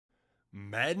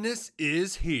Madness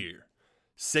is here.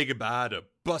 Say goodbye to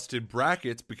busted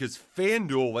brackets because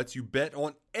FanDuel lets you bet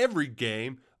on every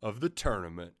game of the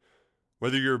tournament.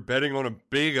 Whether you're betting on a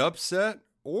big upset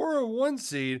or a one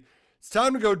seed, it's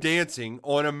time to go dancing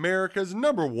on America's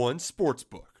 #1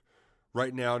 sportsbook.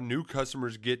 Right now, new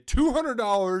customers get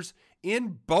 $200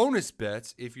 in bonus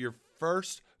bets if your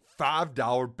first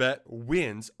 $5 bet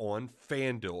wins on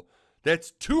FanDuel.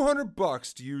 That's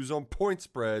 $200 to use on point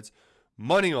spreads,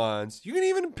 money lines. You can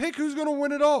even pick who's going to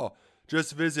win it all.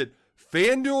 Just visit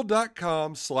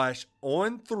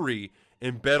FanDuel.com/on3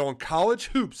 and bet on college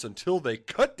hoops until they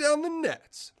cut down the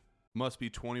nets. Must be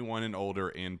 21 and older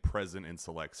and present in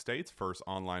select states. First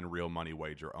online real money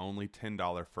wager only.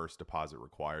 $10 first deposit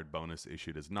required. Bonus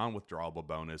issued as non-withdrawable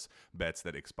bonus. Bets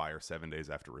that expire 7 days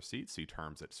after receipt. See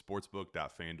terms at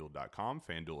sportsbook.fanduel.com.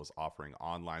 FanDuel is offering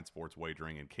online sports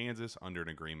wagering in Kansas under an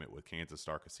agreement with Kansas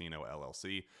Star Casino,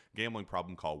 LLC. Gambling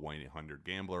problem? Call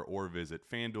 1-800-GAMBLER or visit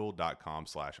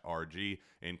fanduel.com/RG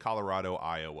in Colorado,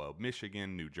 Iowa,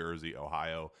 Michigan, New Jersey,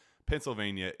 Ohio,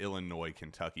 Pennsylvania, Illinois,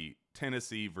 Kentucky,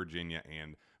 Tennessee, Virginia,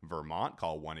 and Vermont.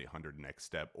 Call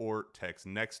 1-800-NEXT-STEP or text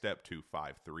NEXT-STEP to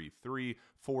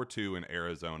 53342 in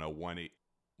Arizona,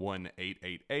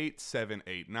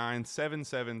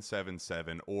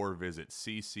 1-888-789-7777 or visit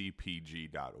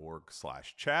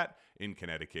ccpg.org/chat. In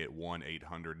Connecticut,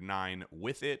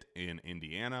 1-800-9-WITH-IT. In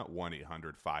Indiana,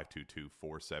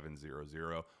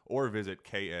 1-800-522-4700 or visit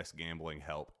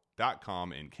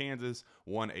ksgamblinghelp.com. In Kansas,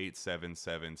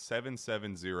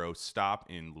 1-877-770-STOP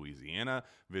in Louisiana.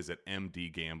 Visit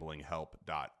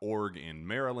mdgamblinghelp.org in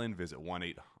Maryland. Visit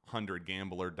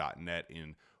 1-800-gambler.net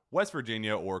in West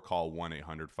Virginia or call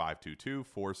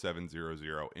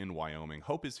 1-800-522-4700 in Wyoming.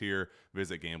 Hope is here.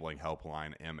 Visit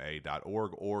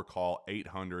gamblinghelplinema.org or call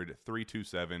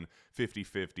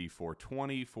 800-327-5050 for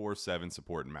 24/7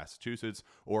 support in Massachusetts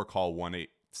or call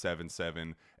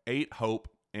 1-877-8-HOPE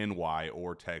NY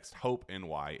or text Hope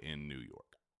NY in New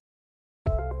York.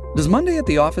 Does Monday at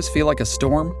the office feel like a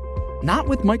storm? Not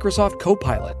with Microsoft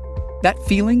Copilot. That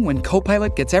feeling when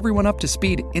Copilot gets everyone up to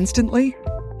speed instantly?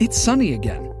 It's sunny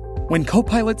again. When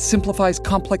Copilot simplifies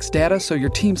complex data so your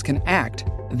teams can act,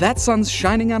 that sun's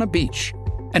shining on a beach.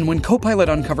 And when Copilot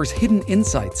uncovers hidden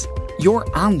insights, you're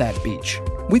on that beach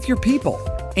with your people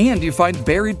and you find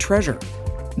buried treasure.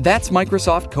 That's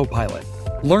Microsoft Copilot.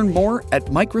 Learn more at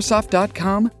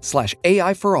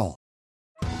Microsoft.com/AI for all.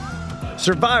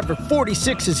 Survivor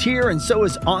 46 is here, and so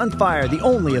is On Fire, the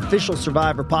only official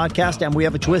Survivor podcast, and we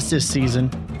have a twist this season.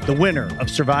 The winner of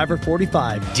Survivor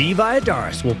 45, Dee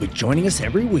Valladares, will be joining us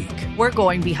every week. We're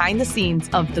going behind the scenes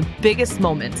of the biggest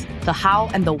moments, the how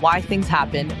and the why things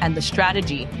happen, and the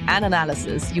strategy and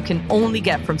analysis you can only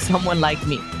get from someone like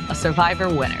me, a Survivor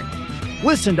winner.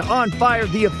 Listen to On Fire,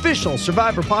 the official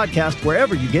Survivor podcast,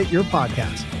 wherever you get your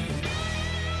podcast.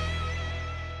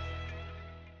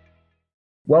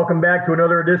 Welcome back to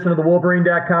another edition of the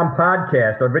Wolverine.com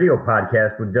podcast, our video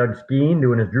podcast with Doug Skene,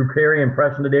 doing his Drew Carey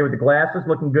impression today with the glasses.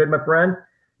 Looking good, my friend.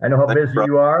 I know how busy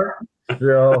you are.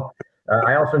 So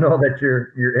I also know that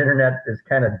your internet is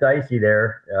kind of dicey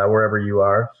there, wherever you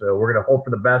are. So we're going to hope for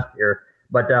the best here.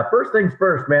 But first things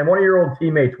first, man, one of your old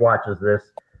teammates watches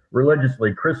this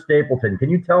religiously, Chris Stapleton. Can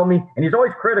you tell me, and he's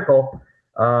always critical,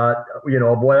 of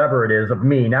whatever it is, of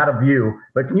me, not of you,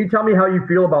 but can you tell me how you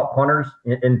feel about punters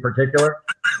in particular?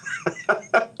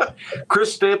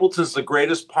 Chris Stapleton's the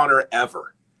greatest punter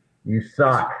ever. You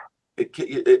suck.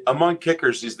 Among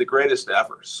kickers, he's the greatest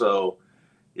ever. So,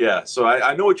 yeah. So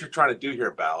I know what you're trying to do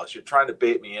here, Balas. You're trying to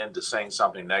bait me into saying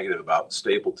something negative about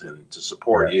Stapleton to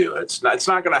support you. It's not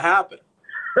going to happen.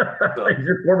 So, he's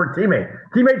your former teammate.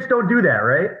 Teammates don't do that,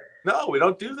 right? No, we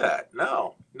don't do that.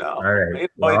 No. All right.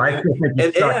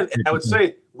 And I would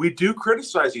say we do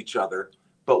criticize each other,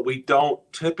 but we don't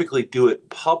typically do it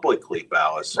publicly,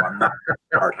 Balas. So I'm not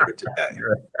part here today.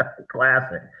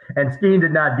 Classic. And Skene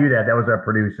did not do that. That was our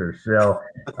producer. So,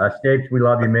 Stapes, we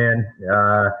love you, man.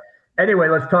 Anyway,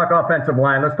 let's talk offensive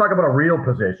line. Let's talk about a real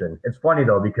position. It's funny,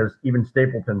 though, because even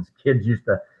Stapleton's kids used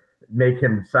to make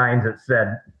him signs that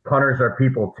said punters are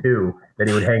people too, that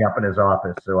he would hang up in his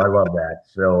office. So I love that.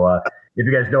 So if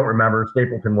you guys don't remember,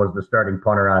 Stapleton was the starting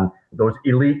punter on those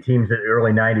elite teams in the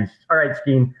early 90s. All right,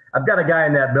 Skene, I've got a guy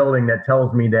in that building that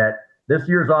tells me that this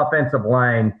year's offensive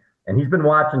line, and he's been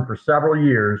watching for several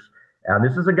years.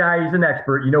 This is a guy, he's an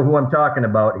expert. You know who I'm talking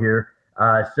about here.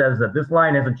 Says that this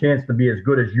line has a chance to be as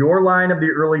good as your line of the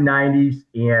early 90s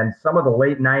and some of the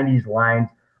late 90s lines.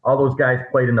 All those guys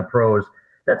played in the pros.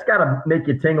 That's got to make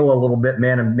you tingle a little bit,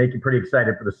 man, and make you pretty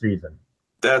excited for the season.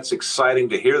 That's exciting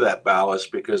to hear that, Balas,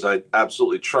 because I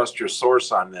absolutely trust your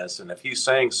source on this. And if he's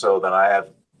saying so, then I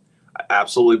I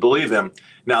absolutely believe him.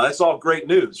 Now, that's all great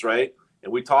news, right?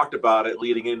 And we talked about it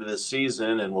leading into this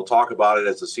season, and we'll talk about it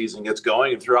as the season gets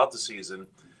going and throughout the season.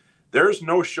 There's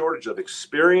no shortage of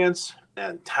experience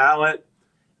and talent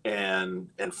and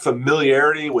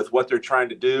familiarity with what they're trying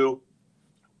to do.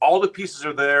 All the pieces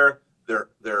are there.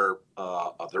 They're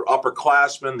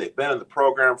upperclassmen. They've been in the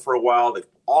program for a while.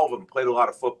 All of them played a lot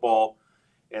of football,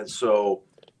 and so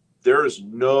there is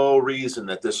no reason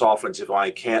that this offensive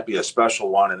line can't be a special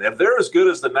one. And if they're as good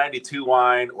as the 92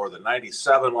 line or the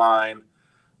 97 line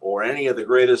or any of the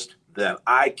greatest, then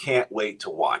I can't wait to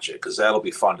watch it because that'll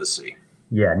be fun to see.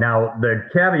 Yeah. Now, the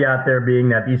caveat there being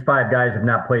that these 5 guys have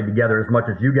not played together as much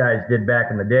as you guys did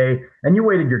back in the day, and you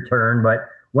waited your turn. But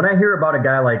when I hear about a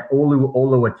guy like Olu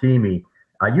Oluwatimi,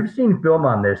 you've seen film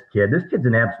on this kid. This kid's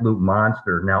an absolute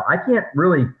monster. Now, I can't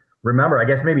really remember. I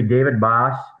guess maybe David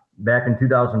Balas back in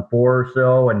 2004 or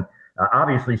so, and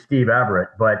obviously Steve Everett.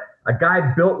 But a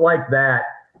guy built like that,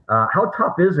 how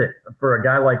tough is it for a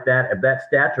guy like that of that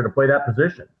stature to play that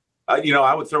position?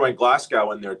 I would throw in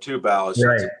Glasgow in there too, Balas.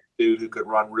 Right. Dude who could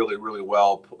run really, really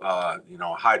well,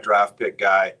 high draft pick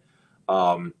guy.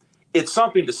 It's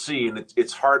something to see, and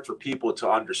it's hard for people to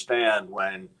understand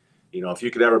when, if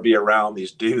you could ever be around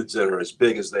these dudes that are as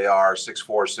big as they are, 6'4",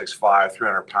 6'5",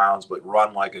 300 pounds, but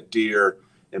run like a deer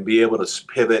and be able to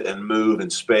pivot and move in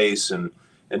space and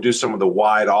do some of the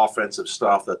wide offensive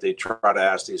stuff that they try to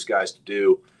ask these guys to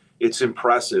do. It's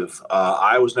impressive.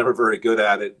 I was never very good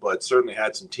at it, but certainly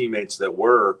had some teammates that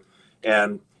were.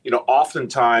 And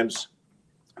oftentimes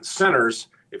centers,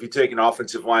 if you take an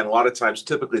offensive line, a lot of times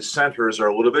typically centers are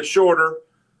a little bit shorter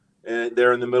and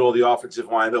they're in the middle of the offensive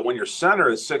line. But when your center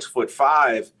is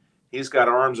 6'5", he's got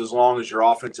arms as long as your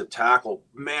offensive tackle.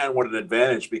 Man, what an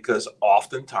advantage, because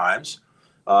oftentimes,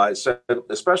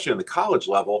 especially in the college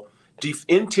level,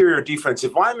 interior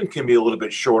defensive linemen can be a little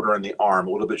bit shorter in the arm,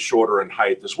 a little bit shorter in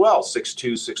height as well,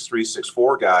 6'2", 6'3",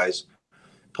 6'4" guys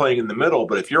playing in the middle.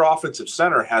 But if your offensive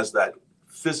center has that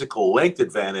physical length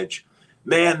advantage,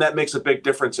 man, that makes a big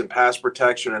difference in pass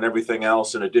protection and everything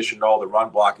else, in addition to all the run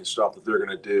blocking stuff that they're going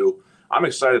to do. I'm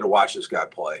excited to watch this guy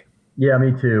play. Yeah,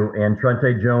 me too. And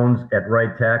Trente Jones at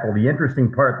right tackle. The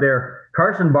interesting part there,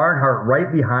 Carson Barnhart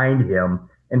right behind him.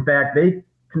 In fact, they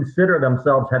consider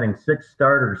themselves having 6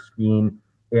 starters, Skene,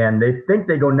 and they think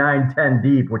they go 9-10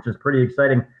 deep, which is pretty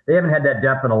exciting. They haven't had that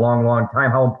depth in a long, long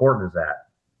time. How important is that?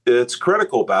 It's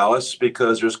critical, Balas,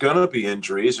 because there's going to be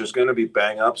injuries, there's going to be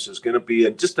bang-ups, there's going to be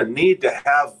just a need to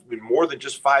have more than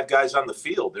just 5 guys on the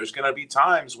field. There's going to be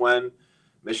times when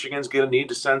Michigan's going to need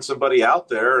to send somebody out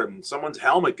there and someone's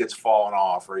helmet gets fallen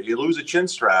off, or you lose a chin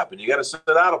strap and you got to send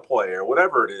out a play, or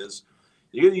whatever it is.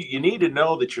 You need to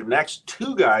know that your next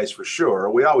 2 guys for sure.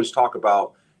 We always talk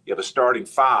about you have a starting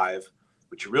 5,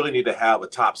 but you really need to have a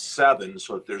top 7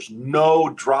 so that there's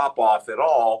no drop-off at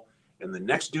all. And the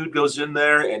next dude goes in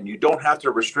there, and you don't have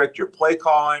to restrict your play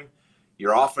calling.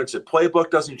 Your offensive playbook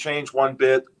doesn't change one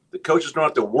bit. The coaches don't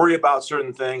have to worry about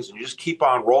certain things, and you just keep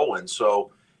on rolling.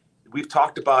 So we've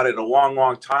talked about it a long,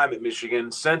 long time at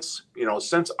Michigan since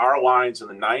our lines in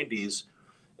the 90s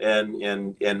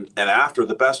and after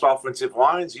the best offensive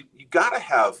lines. You got to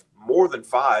have more than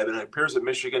 5, and it appears that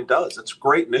Michigan does. That's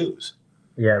great news.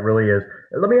 Yeah, it really is.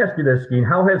 Let me ask you this, Skene.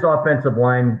 How has offensive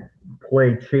line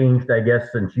play changed, I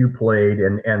guess, since you played?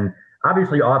 And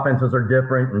obviously offenses are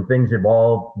different and things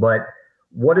evolve, but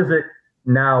what is it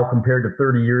now compared to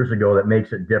 30 years ago that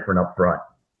makes it different up front?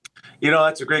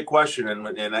 That's a great question.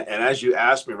 And as you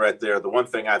asked me right there, the one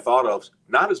thing I thought of,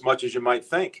 not as much as you might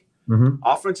think. Mm-hmm.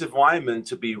 Offensive linemen,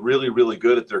 to be really, really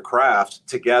good at their craft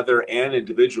together and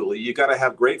individually, you got to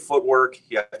have great footwork.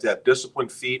 You have to have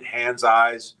disciplined feet, hands,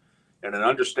 eyes, and an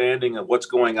understanding of what's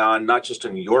going on, not just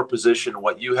in your position,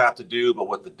 what you have to do, but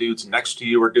what the dudes next to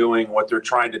you are doing, what they're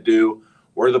trying to do,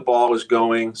 where the ball is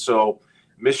going. So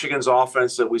Michigan's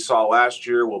offense that we saw last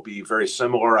year will be very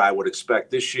similar, I would expect,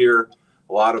 this year.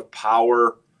 A lot of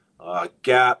power,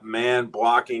 gap, man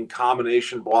blocking,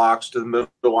 combination blocks to the middle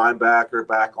linebacker,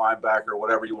 back linebacker,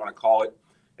 whatever you want to call it,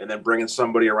 and then bringing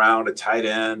somebody around, a tight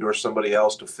end or somebody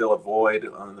else to fill a void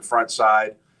on the front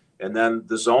side, and then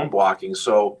the zone blocking.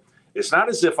 So it's not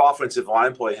as if offensive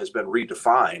line play has been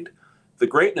redefined. The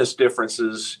greatness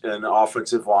differences in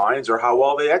offensive lines are how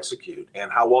well they execute and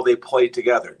how well they play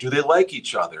together. Do they like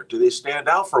each other? Do they stand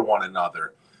out for one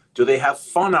another? Do they have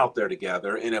fun out there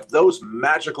together? And if those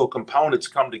magical components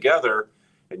come together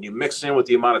and you mix in with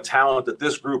the amount of talent that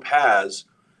this group has,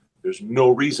 there's no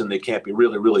reason they can't be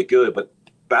really, really good. But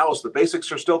Balas, the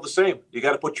basics are still the same. You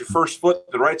got to put your first foot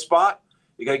in the right spot.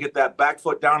 You got to get that back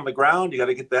foot down on the ground. You got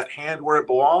to get that hand where it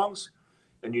belongs,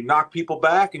 and you knock people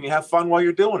back and you have fun while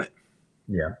you're doing it.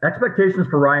 Yeah. Expectations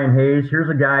for Ryan Hayes. Here's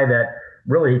a guy that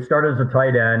really started as a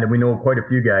tight end, and we know quite a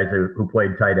few guys who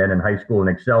played tight end in high school and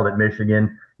excelled at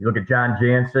Michigan. You look at John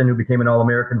Jansen, who became an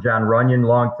All-American, John Runyon,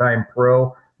 longtime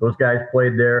pro. Those guys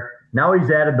played there. Now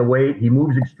he's added the weight. He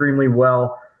moves extremely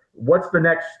well. What's the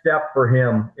next step for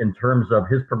him in terms of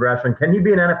his progression? Can he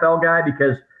be an NFL guy?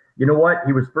 Because you know what?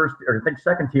 He was first, or I think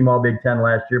second team All Big Ten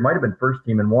last year. Might have been first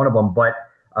team in one of them, but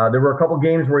there were a couple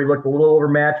games where he looked a little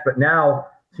overmatched, but now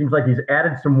seems like he's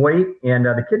added some weight, and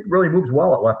the kid really moves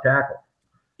well at left tackle.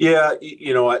 Yeah,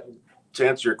 you know what? To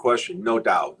answer your question, no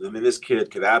doubt. I mean, this kid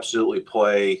could absolutely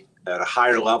play at a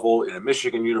higher level in a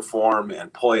Michigan uniform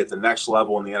and play at the next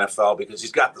level in the NFL because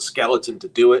he's got the skeleton to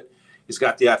do it. He's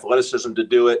got the athleticism to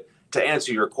do it. To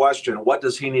answer your question, what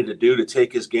does he need to do to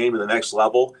take his game to the next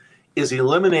level? Is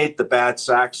eliminate the bad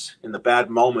sacks and the bad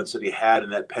moments that he had in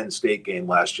that Penn State game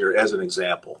last year, as an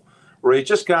example, where he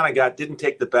just kind of didn't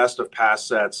take the best of pass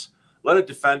sets, let a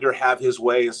defender have his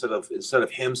way instead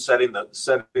of him setting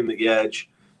the edge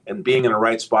and being in the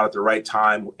right spot at the right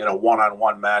time in a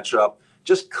one-on-one matchup,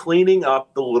 just cleaning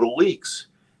up the little leaks.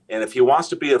 And if he wants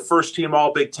to be a first-team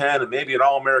All-Big Ten and maybe an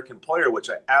All-American player, which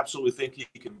I absolutely think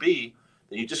he can be,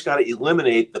 then you just got to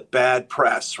eliminate the bad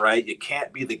press, right? You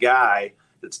can't be the guy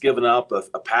that's given up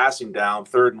a passing down,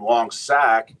 third and long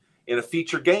sack in a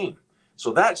feature game.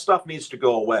 So that stuff needs to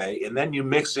go away. And then you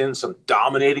mix in some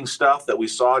dominating stuff that we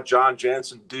saw John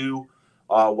Jansen do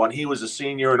when he was a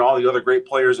senior, and all the other great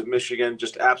players at Michigan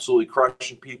just absolutely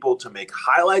crushing people to make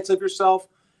highlights of yourself.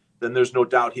 Then there's no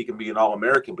doubt he can be an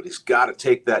All-American, but he's got to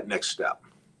take that next step.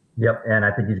 Yep, and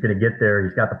I think he's going to get there.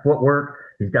 He's got the footwork,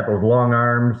 he's got those long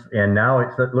arms, and now it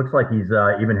looks like he's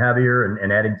even heavier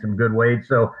and adding some good weight.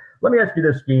 So let me ask you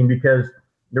this, Skene, because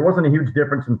there wasn't a huge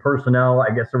difference in personnel.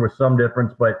 I guess there was some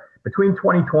difference, but between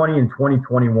 2020 and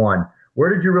 2021,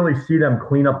 where did you really see them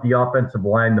clean up the offensive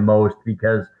line the most?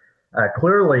 Because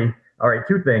clearly, all right,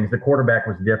 two things. The quarterback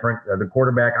was different. The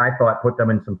quarterback, I thought, put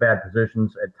them in some bad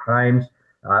positions at times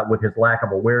with his lack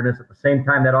of awareness. At the same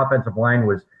time, that offensive line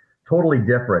was totally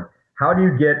different. How do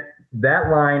you get that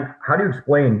line? How do you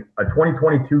explain a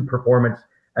 2022 performance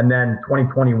and then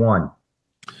 2021?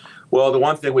 Well, the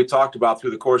one thing we talked about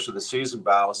through the course of the season,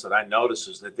 Balas, that I noticed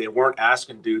is that they weren't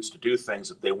asking dudes to do things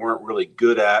that they weren't really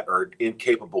good at or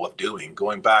incapable of doing.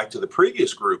 Going back to the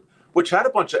previous group, which had a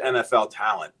bunch of NFL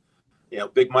talent, you know,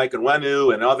 Big Mike and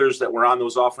Wenu and others that were on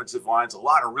those offensive lines, a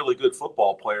lot of really good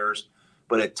football players.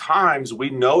 But at times we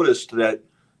noticed that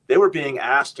they were being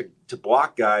asked to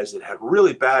block guys that had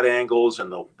really bad angles, and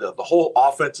the whole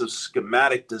offensive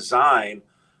schematic design,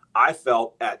 I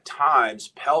felt at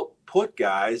times put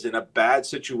guys in a bad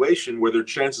situation where their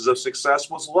chances of success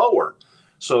was lower.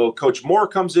 So Coach Moore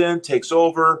comes in, takes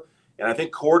over, and I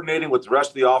think coordinating with the rest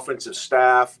of the offensive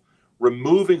staff,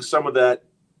 removing some of that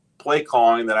play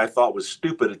calling that I thought was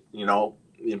stupid, you know,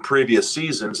 in previous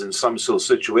seasons in some sort of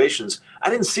situations. I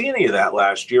didn't see any of that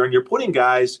last year, and you're putting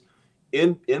guys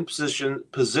in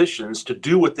positions to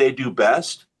do what they do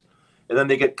best, and then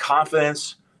they get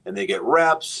confidence and they get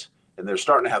reps, and they're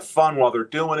starting to have fun while they're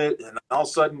doing it. And all of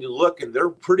a sudden you look and they're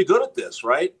pretty good at this,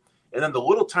 right? And then the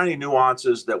little tiny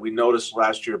nuances that we noticed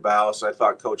last year, Balas, I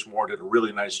thought Coach Moore did a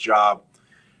really nice job.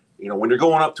 You know, when you're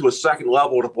going up to a second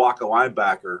level to block a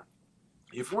linebacker,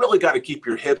 you've really got to keep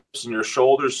your hips and your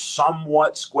shoulders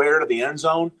somewhat square to the end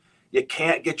zone. You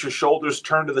can't get your shoulders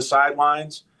turned to the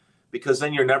sidelines, because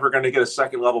then you're never going to get a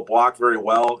second level block very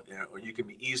well, or you can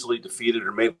be easily defeated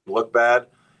or made look bad.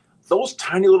 Those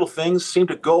tiny little things seem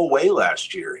to go away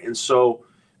last year. And so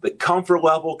the comfort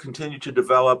level continued to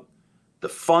develop. The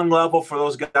fun level for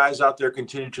those guys out there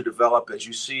continued to develop, as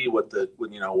you see when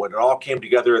it all came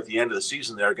together at the end of the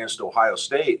season there against Ohio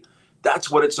State. That's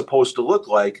what it's supposed to look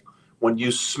like. When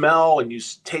you smell and you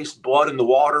taste blood in the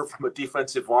water from a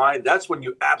defensive line, that's when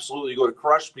you absolutely go to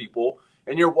crush people,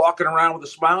 and you're walking around with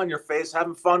a smile on your face,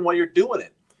 having fun while you're doing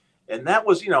it. And that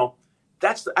was,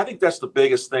 I think that's the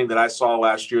biggest thing that I saw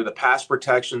last year, the pass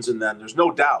protections. And then there's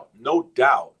no doubt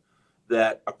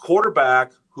that a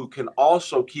quarterback who can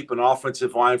also keep an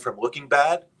offensive line from looking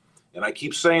bad, and I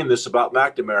keep saying this about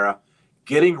McNamara,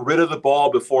 getting rid of the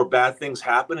ball before bad things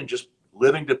happen and just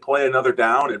living to play another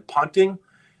down and punting,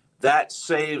 that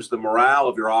saves the morale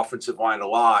of your offensive line a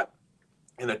lot,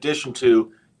 in addition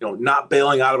to not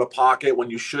bailing out of a pocket when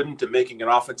you shouldn't and making an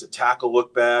offensive tackle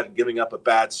look bad and giving up a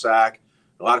bad sack.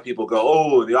 A lot of people go,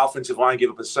 oh, the offensive line gave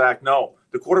up a sack. No,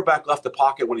 the quarterback left the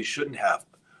pocket when he shouldn't have.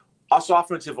 Us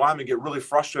offensive linemen get really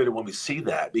frustrated when we see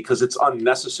that because it's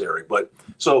unnecessary. But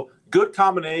so good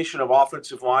combination of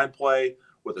offensive line play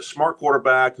with a smart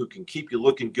quarterback who can keep you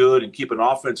looking good and keep an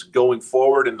offense going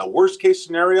forward. And the worst case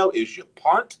scenario is you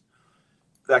punt.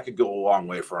 that could go a long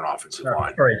way for an offensive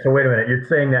line. All right, so wait a minute. You're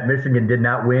saying that Michigan did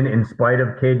not win in spite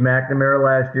of Cade McNamara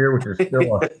last year, which is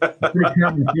still a pretty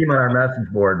common theme on our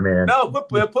message board, man. No,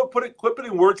 quit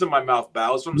putting words in my mouth,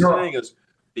 Balas. What I'm saying is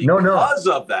because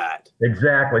of that.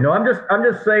 Exactly. No, I'm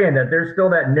just saying that there's still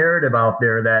that narrative out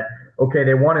there that, okay,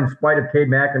 they won in spite of Cade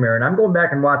McNamara. And I'm going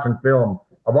back and watching film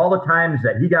of all the times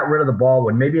that he got rid of the ball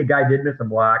when maybe a guy did miss a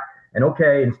block. And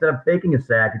okay, instead of taking a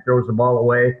sack, he throws the ball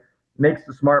away, makes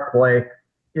the smart play.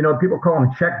 You know, people call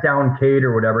him check down Cade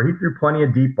or whatever. He threw plenty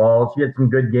of deep balls. He had some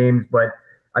good games. But,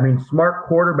 I mean, smart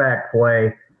quarterback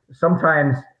play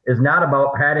sometimes is not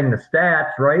about padding the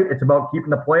stats, right? It's about keeping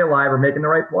the play alive or making the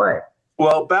right play.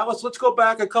 Well, Balas, let's go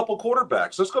back a couple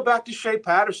quarterbacks. Let's go back to Shea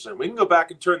Patterson. We can go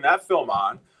back and turn that film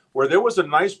on where there was a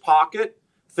nice pocket.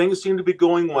 Things seemed to be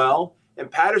going well. And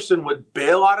Patterson would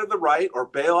bail out of the right or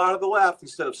bail out of the left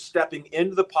instead of stepping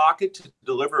into the pocket to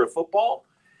deliver a football.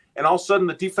 And all of a sudden,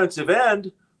 the defensive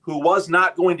end, who was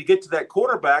not going to get to that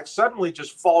quarterback, suddenly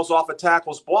just falls off a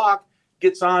tackle's block,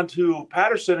 gets onto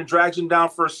Patterson and drags him down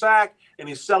for a sack, and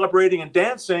he's celebrating and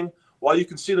dancing while you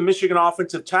can see the Michigan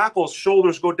offensive tackle's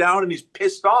shoulders go down, and he's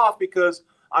pissed off because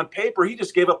on paper he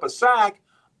just gave up a sack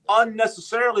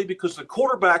unnecessarily because the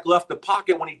quarterback left the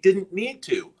pocket when he didn't need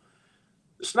to.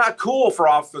 It's not cool for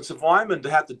offensive linemen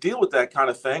to have to deal with that kind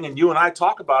of thing, and you and I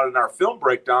talk about it in our film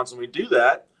breakdowns when we do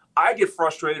that. I get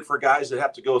frustrated for guys that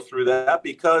have to go through that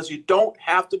because you don't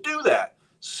have to do that.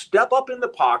 Step up in the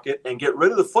pocket and get rid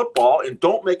of the football and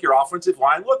don't make your offensive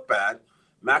line look bad.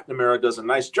 McNamara does a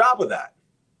nice job of that.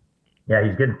 Yeah,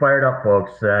 he's getting fired up,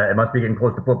 folks. It must be getting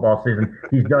close to football season.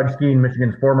 He's Doug Skene,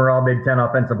 Michigan's former All-Big Ten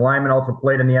offensive lineman, also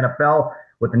played in the NFL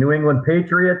with the New England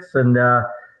Patriots, and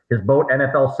his boat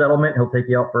NFL settlement, he'll take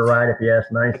you out for a ride if you ask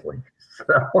nicely.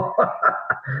 So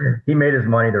he made his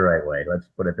money the right way. Let's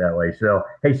put it that way. So,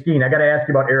 hey, Skene, I got to ask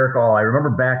you about Erick All. I remember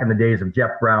back in the days of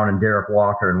Jeff Brown and Derek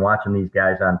Walker and watching these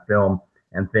guys on film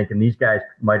and thinking these guys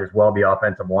might as well be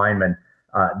offensive linemen.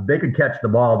 They could catch the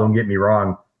ball, don't get me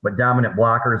wrong, but dominant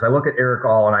blockers. I look at Erick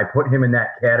All and I put him in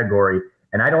that category.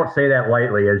 And I don't say that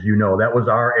lightly, as you know. That was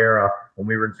our era when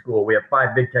we were in school. We have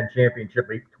 5 Big Ten championship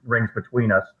rings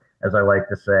between us, as I like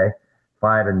to say.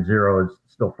 5 and 0 is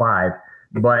still 5.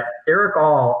 But Erick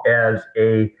All as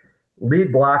a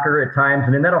lead blocker at times,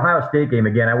 and in that Ohio State game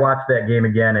again, I watched that game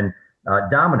again, and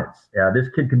dominance. This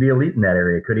kid could be elite in that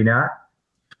area, could he not?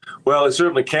 Well, it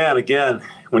certainly can. Again,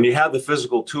 when you have the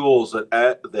physical tools that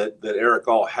Erick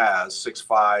All has,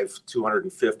 6'5",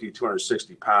 250,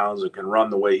 260 pounds, and can run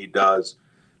the way he does,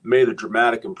 made a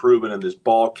dramatic improvement in this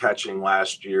ball catching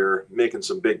last year, making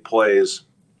some big plays.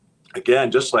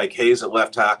 Again, just like Hayes at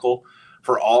left tackle,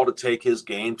 for All to take his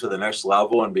game to the next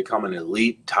level and become an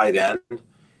elite tight end,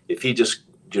 if he just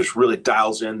really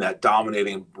dials in that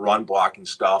dominating run blocking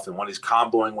stuff, and when he's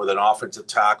comboing with an offensive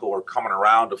tackle or coming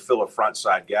around to fill a front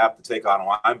side gap to take on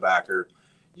a linebacker,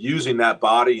 using that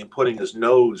body and putting his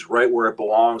nose right where it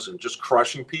belongs and just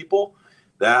crushing people,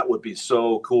 that would be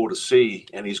so cool to see.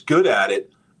 And he's good at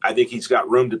it. I think he's got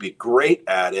room to be great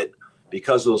at it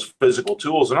because of those physical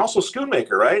tools. And also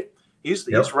Schoonmaker, right? He's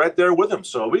right there with him.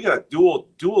 So we got a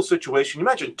dual situation. You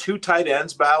imagine 2 tight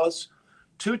ends, Balas,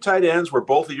 2 tight ends where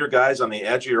both of your guys on the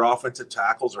edge of your offensive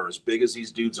tackles are as big as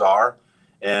these dudes are,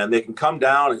 and they can come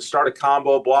down and start a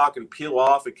combo block and peel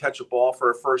off and catch a ball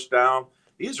for a first down.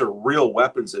 These are real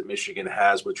weapons that Michigan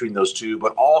has between those two,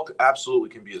 but All absolutely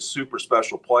can be a super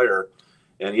special player.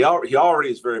 And he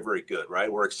already is very, very good,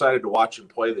 right? We're excited to watch him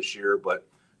play this year, but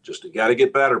just you got to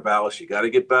get better, Balas. You got to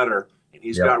get better. And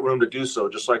he's got room to do so,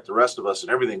 just like the rest of us and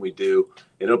everything we do.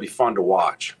 It'll be fun to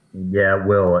watch. Yeah, it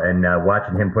will. And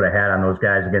watching him put a hat on those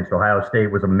guys against Ohio State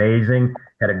was amazing.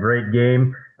 Had a great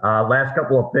game. Last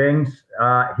couple of things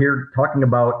here, talking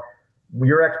about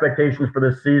your expectations for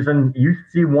this season. You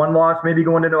see one loss maybe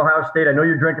going into Ohio State. I know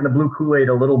you're drinking the blue Kool-Aid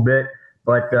a little bit,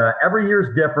 but every year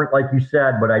is different, like you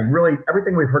said. But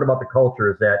everything we've heard about the culture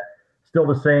is that still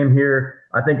the same here.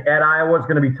 I think at Iowa is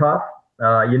going to be tough.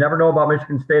 You never know about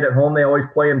Michigan State at home. They always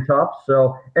play them tough.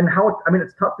 So, and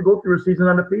it's tough to go through a season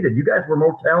undefeated. You guys were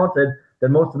more talented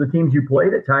than most of the teams you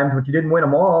played at times, but you didn't win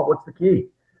them all. What's the key?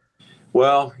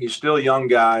 Well, you're still young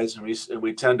guys, and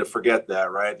we tend to forget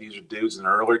that, right? These are dudes in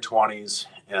their early 20s,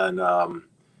 and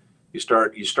you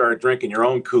start drinking your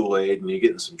own Kool-Aid, and you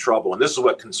get in some trouble. And this is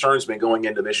what concerns me going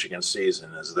into Michigan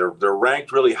season is they're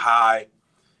ranked really high,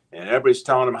 and everybody's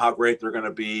telling them how great they're going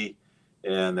to be.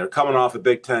 And they're coming off a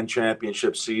Big Ten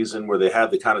championship season where they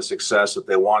had the kind of success that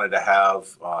they wanted to have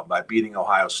by beating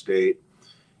Ohio State.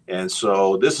 And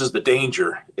so this is the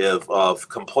danger of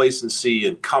complacency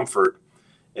and comfort.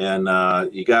 And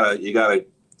you gotta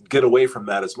get away from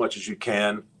that as much as you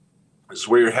can. This is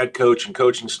where your head coach and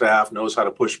coaching staff knows how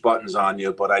to push buttons on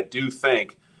you. But I do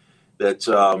think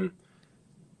that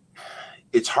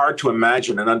it's hard to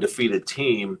imagine an undefeated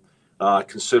team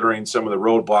considering some of the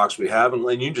roadblocks we have.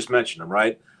 And you just mentioned them,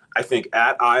 right? I think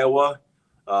at Iowa,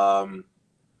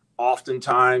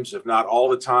 oftentimes, if not all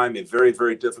the time, a very,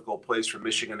 very difficult place for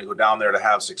Michigan to go down there to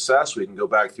have success. We can go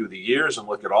back through the years and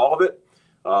look at all of it.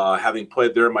 Having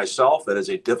played there myself, that is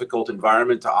a difficult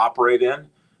environment to operate in.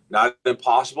 Not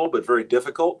impossible, but very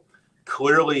difficult.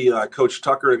 Clearly, Coach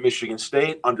Tucker at Michigan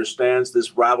State understands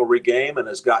this rivalry game and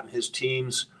has gotten his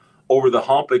teams over the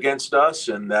hump against us,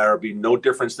 and there'll be no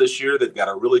difference this year. They've got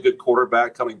a really good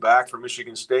quarterback coming back from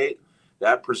Michigan State.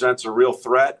 That presents a real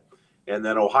threat. And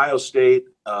then Ohio State,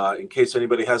 in case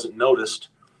anybody hasn't noticed,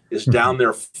 is down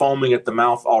there foaming at the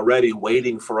mouth already,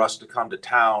 waiting for us to come to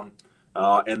town.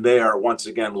 And they are, once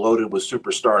again, loaded with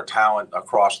superstar talent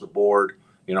across the board.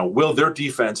 Will their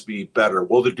defense be better?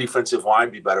 Will their defensive line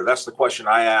be better? That's the question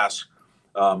I ask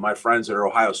my friends that are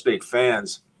Ohio State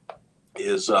fans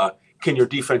is, can your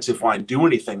defensive line do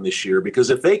anything this year? Because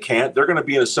if they can't, they're going to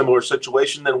be in a similar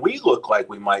situation than we look like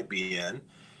we might be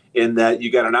in that you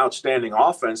got an outstanding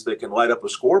offense that can light up a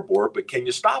scoreboard, but can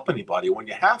you stop anybody when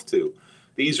you have to?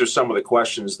 These are some of the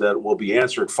questions that will be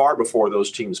answered far before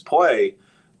those teams play.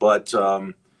 But,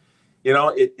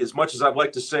 as much as I'd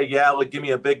like to say, give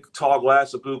me a big tall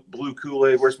glass of blue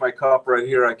Kool-Aid. Where's my cup right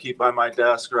here? I keep by my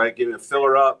desk, right? Give me a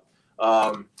filler up.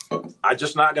 I'm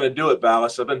just not going to do it,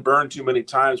 Balas. I've been burned too many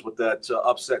times with that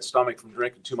upset stomach from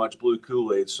drinking too much blue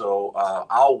Kool-Aid. So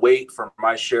I'll wait for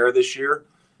my share this year.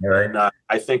 Right. And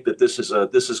I think that this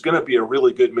is going to be a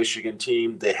really good Michigan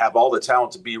team. They have all the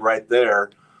talent to be right there.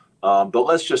 But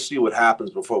let's just see what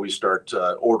happens before we start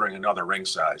ordering another ring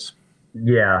size.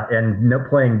 Yeah, and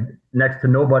playing next to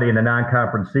nobody in a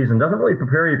non-conference season doesn't really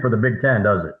prepare you for the Big Ten,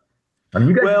 does it? I mean,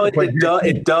 you guys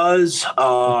it does.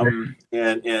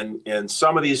 And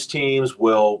some of these teams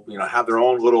will, have their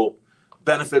own little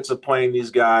benefits of playing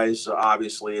these guys.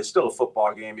 Obviously, it's still a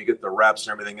football game. You get the reps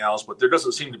and everything else, but there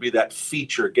doesn't seem to be that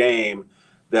feature game,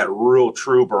 that real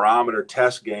true barometer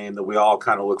test game that we all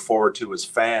kind of look forward to as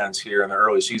fans here in the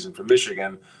early season for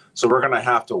Michigan. So we're going to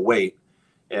have to wait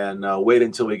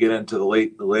until we get into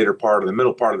the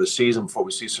middle part of the season before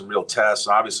we see some real tests.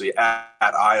 And obviously at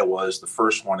Iowa is the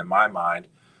first one in my mind.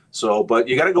 So, but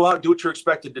you got to go out and do what you're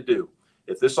expected to do.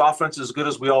 If this offense is as good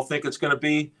as we all think it's going to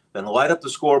be, then light up the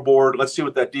scoreboard. Let's see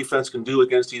what that defense can do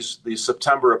against these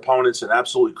September opponents and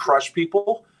absolutely crush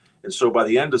people. And so by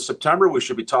the end of September, we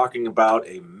should be talking about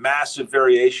a massive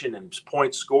variation in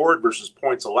points scored versus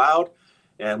points allowed.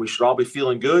 And we should all be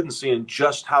feeling good and seeing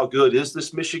just how good is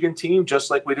this Michigan team,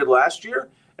 just like we did last year.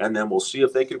 And then we'll see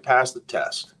if they can pass the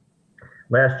test.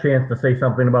 Last chance to say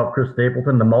something about Chris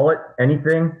Stapleton, the mullet,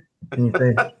 anything? Can you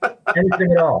say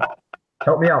anything at all?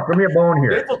 Help me out. Bring me a bone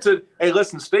here.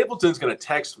 Stapleton's going to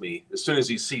text me as soon as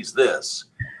he sees this.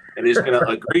 And he's going to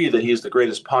agree that he's the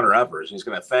greatest punter ever. He's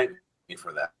going to thank me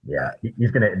for that. Yeah,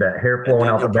 he's going to, the hair flowing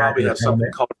out the back. He'll probably have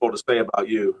something colorful to say about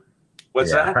you.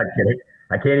 What's that?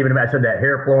 I can't even imagine. I said that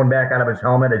hair flowing back out of his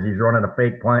helmet as he's running a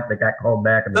fake punt that got called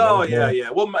back. Yeah.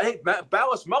 Well, hey,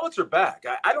 Balas, mullets are back.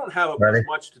 I don't have as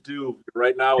much to do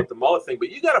right now with the mullet thing,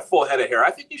 but you got a full head of hair.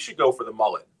 I think you should go for the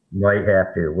mullet. Might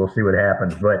have to. We'll see what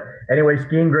happens. But anyway,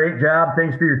 Skene, great job.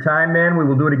 Thanks for your time, man. We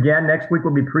will do it again. Next week,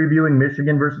 we'll be previewing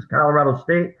Michigan versus Colorado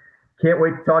State. Can't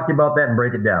wait to talk to you about that and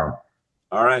break it down.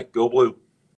 All right. Go Blue.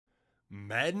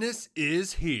 Madness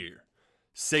is here.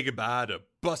 Say goodbye to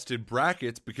busted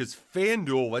brackets because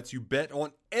FanDuel lets you bet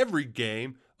on every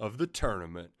game of the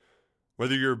tournament.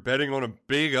 Whether you're betting on a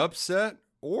big upset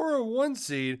or a one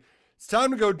seed, it's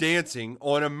time to go dancing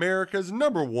on America's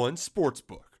 #1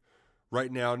 sportsbook.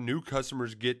 Right now, new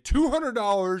customers get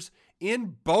 $200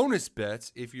 in bonus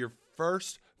bets if your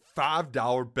first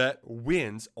 $5 bet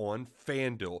wins on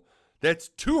FanDuel. That's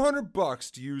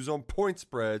 $200 to use on point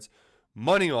spreads,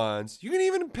 money lines. You can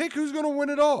even pick who's going to win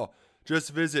it all. Just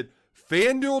visit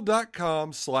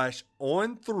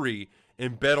FanDuel.com/on3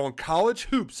 and bet on college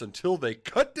hoops until they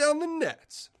cut down the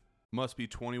nets. Must be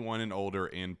 21 and older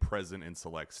and present in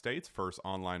select states. First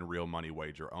online real money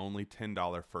wager only.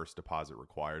 $10 first deposit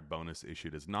required. Bonus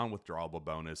issued as non-withdrawable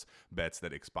bonus. Bets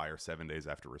that expire 7 days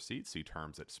after receipt. See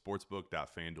terms at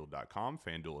sportsbook.fanduel.com.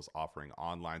 FanDuel is offering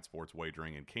online sports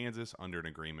wagering in Kansas under an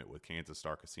agreement with Kansas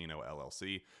Star Casino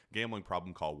LLC. Gambling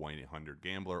problem? Call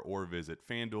 1-800-GAMBLER or visit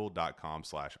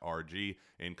fanduel.com/RG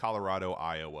in Colorado,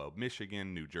 Iowa,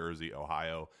 Michigan, New Jersey,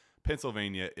 Ohio,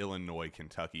 Pennsylvania, Illinois,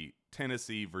 Kentucky,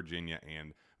 Tennessee, Virginia,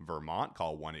 and Vermont.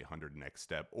 Call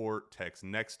 1-800-NEXT-STEP or text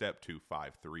NEXT-STEP to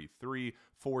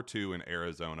 53342 in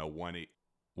Arizona,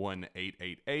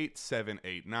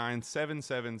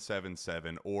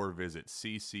 1-888-789-7777 or visit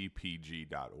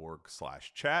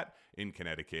ccpg.org/chat. In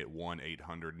Connecticut,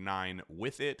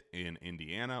 1-800-9-WITH-IT. In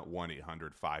Indiana,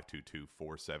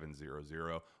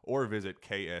 1-800-522-4700 or visit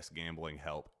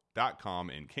ksgamblinghelp.com.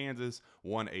 In Kansas,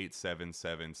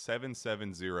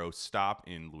 1-877-770-STOP.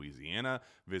 In Louisiana,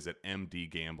 visit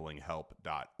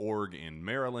mdgamblinghelp.org. In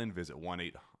Maryland, visit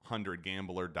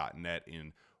 1-800-gambler.net.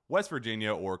 In West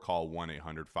Virginia, or call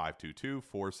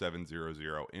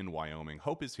 1-800-522-4700. In Wyoming,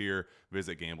 Hope is here.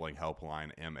 Visit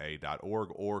gamblinghelplinema.org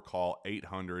or call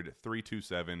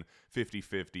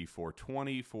 800-327-5050 for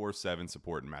 24/7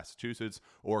 support in Massachusetts,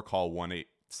 or call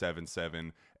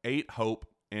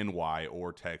 1-877-8-HOPE-NY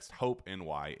or text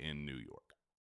HOPE-NY in New York.